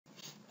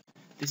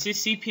This is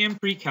CPM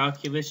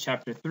Precalculus,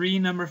 Chapter 3,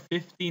 number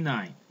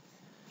 59.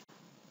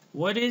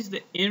 What is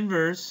the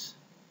inverse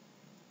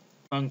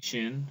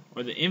function,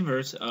 or the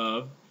inverse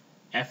of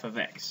f of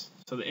x?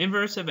 So the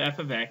inverse of f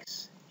of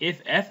x,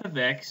 if f of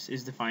x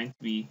is defined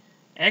to be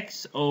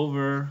x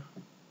over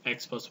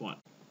x plus 1.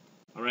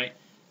 Alright,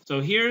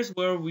 so here's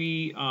where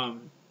we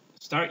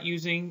start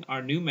using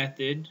our new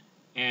method,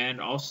 and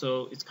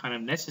also it's kind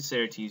of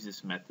necessary to use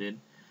this method.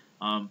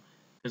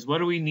 Because what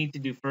do we need to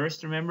do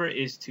first, remember,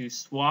 is to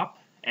swap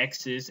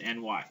x's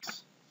and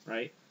y's,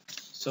 right?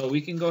 So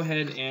we can go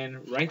ahead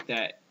and write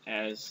that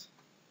as,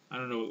 I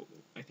don't know,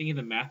 I think in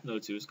the math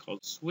notes it was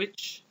called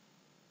switch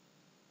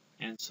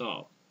and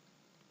solve,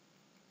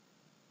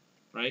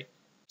 right?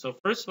 So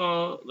first of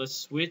all, let's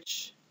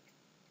switch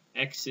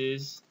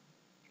x's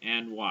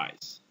and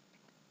y's,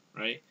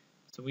 right?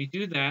 So we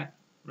do that.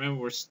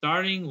 Remember, we're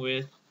starting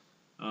with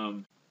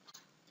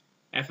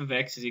f of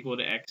x is equal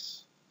to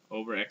x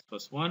over x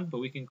plus 1, but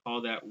we can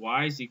call that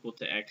y is equal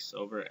to x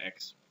over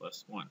x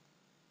plus 1.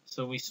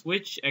 So we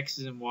switch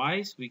x's and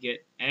y's, we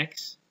get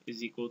x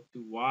is equal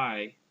to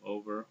y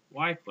over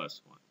y plus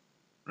 1,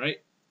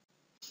 right?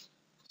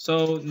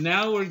 So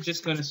now we're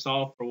just going to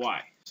solve for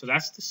y. So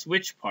that's the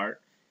switch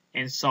part,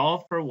 and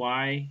solve for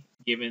y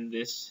given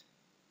this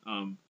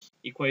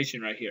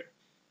equation right here.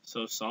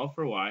 So solve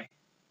for y.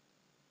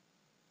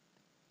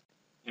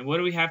 And what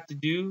do we have to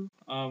do?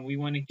 We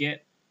want to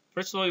get,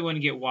 first of all, we want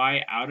to get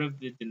y out of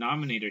the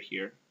denominator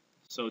here.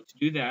 So to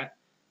do that,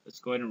 let's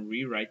go ahead and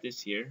rewrite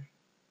this here.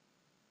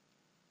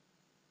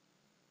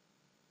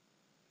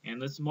 And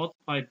let's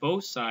multiply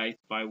both sides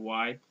by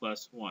y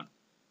plus 1.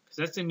 Because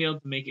that's going to be able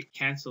to make it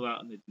cancel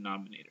out in the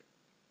denominator.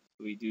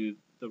 So we do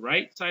the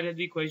right side of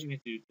the equation, we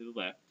have to do to the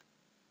left.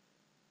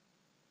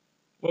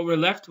 What we're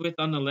left with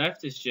on the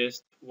left is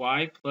just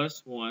y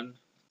plus 1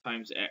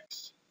 times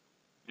x.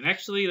 And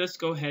actually, let's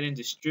go ahead and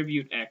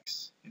distribute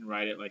x and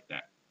write it like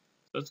that.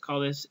 So let's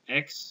call this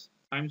x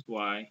times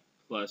y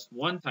plus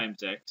 1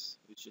 times x,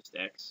 which is just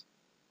x,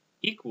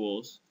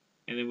 equals,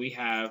 and then we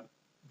have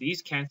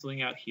these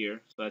canceling out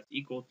here, so that's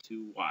equal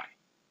to y.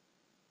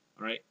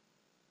 Alright,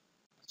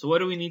 so what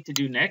do we need to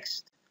do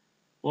next?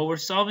 Well, we're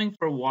solving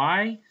for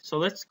y, so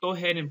let's go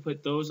ahead and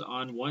put those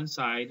on one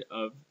side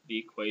of the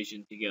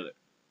equation together.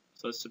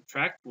 So let's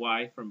subtract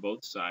y from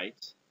both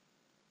sides.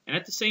 And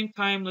at the same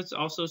time, let's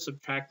also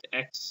subtract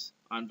x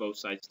on both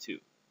sides too.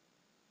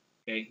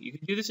 Okay, you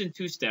can do this in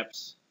two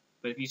steps,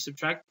 but if you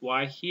subtract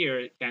y here,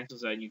 it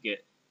cancels out and you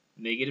get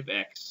negative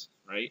x,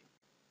 right?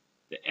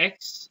 The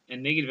x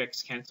and negative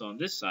x cancel on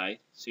this side,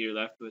 so you're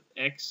left with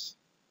x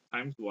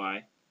times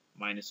y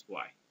minus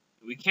y.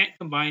 We can't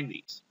combine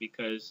these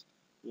because,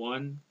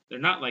 one, they're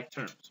not like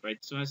terms, right?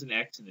 This one has an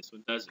x and this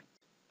one doesn't.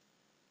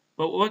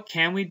 But what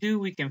can we do?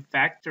 We can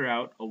factor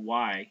out a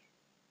y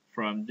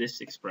from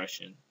this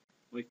expression.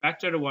 When we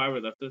factor out a y, we're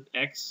left with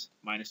x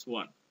minus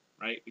 1,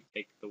 right? We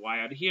take the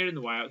y out of here and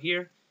the y out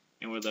here,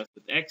 and we're left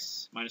with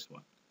x minus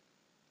 1.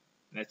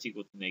 And that's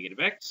equal to negative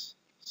x.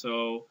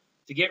 So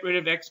to get rid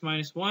of x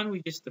minus 1,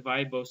 we just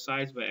divide both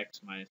sides by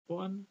x minus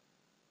 1.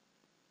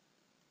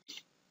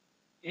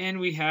 And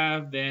we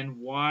have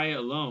then y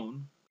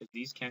alone, because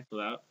these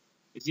cancel out,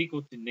 is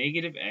equal to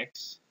negative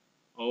x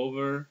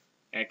over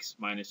x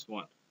minus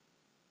 1,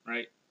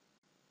 right?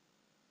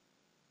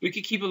 We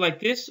could keep it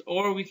like this,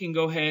 or we can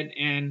go ahead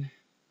and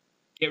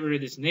get rid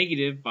of this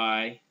negative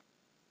by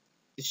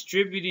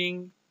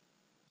factoring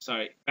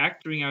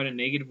out a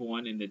negative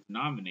 1 in the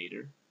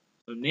denominator.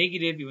 So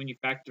negative, when you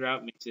factor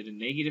out, makes it a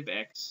negative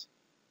x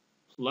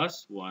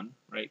plus 1,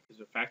 right?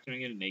 Because we're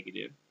factoring in a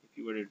negative. If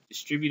you were to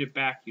distribute it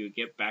back, you would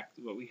get back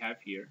to what we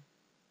have here.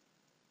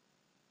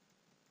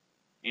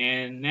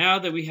 And now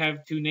that we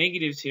have two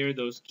negatives here,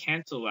 those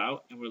cancel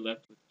out, and we're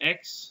left with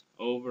x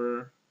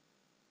over,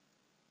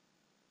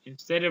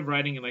 instead of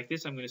writing it like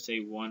this, I'm going to say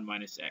 1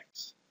 minus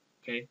x.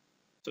 Okay?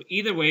 So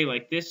either way,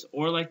 like this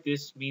or like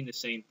this, mean the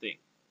same thing.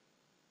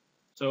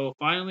 So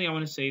finally, I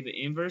want to say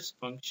the inverse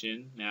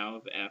function now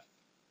of f.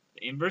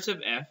 The inverse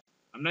of f,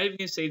 I'm not even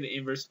going to say the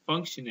inverse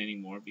function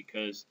anymore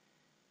because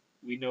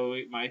we know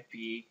it might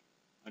be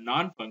a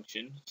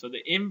non-function. So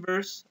the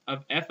inverse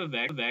of f of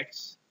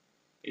x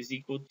is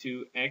equal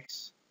to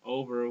x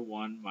over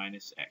 1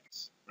 minus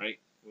x, right?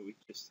 What we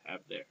just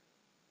have there.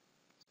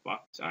 This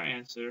box is our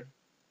answer.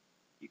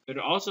 You could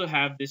also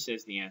have this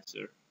as the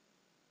answer,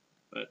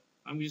 but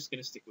I'm just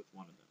going to stick with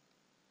one of them.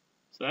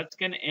 So that's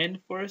going to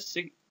end for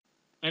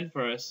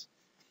us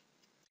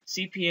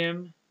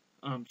CPM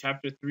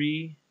Chapter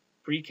 3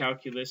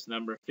 Precalculus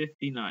number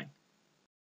 59.